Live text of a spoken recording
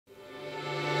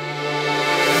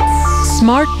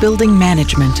Smart building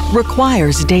management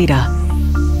requires data.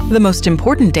 The most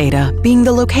important data being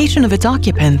the location of its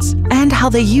occupants and how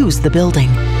they use the building.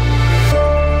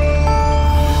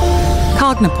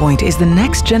 CogniPoint is the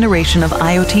next generation of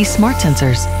IoT smart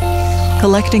sensors,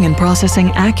 collecting and processing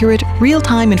accurate,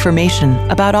 real-time information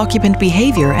about occupant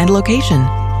behavior and location,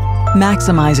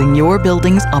 maximizing your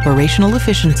building's operational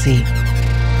efficiency.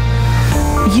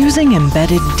 Using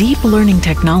embedded deep learning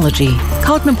technology,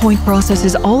 CogniPoint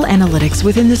processes all analytics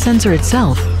within the sensor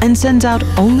itself and sends out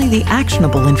only the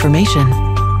actionable information,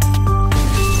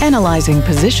 analyzing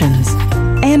positions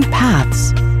and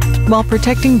paths while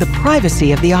protecting the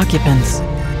privacy of the occupants.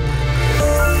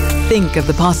 Think of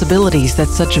the possibilities that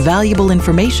such valuable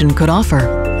information could offer,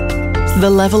 the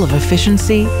level of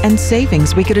efficiency and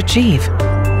savings we could achieve.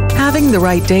 Having the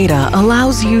right data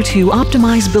allows you to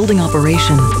optimize building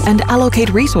operation and allocate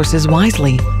resources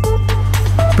wisely,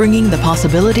 bringing the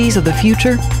possibilities of the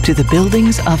future to the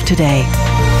buildings of today.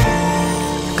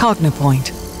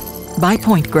 CogniPoint by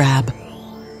PointGrab.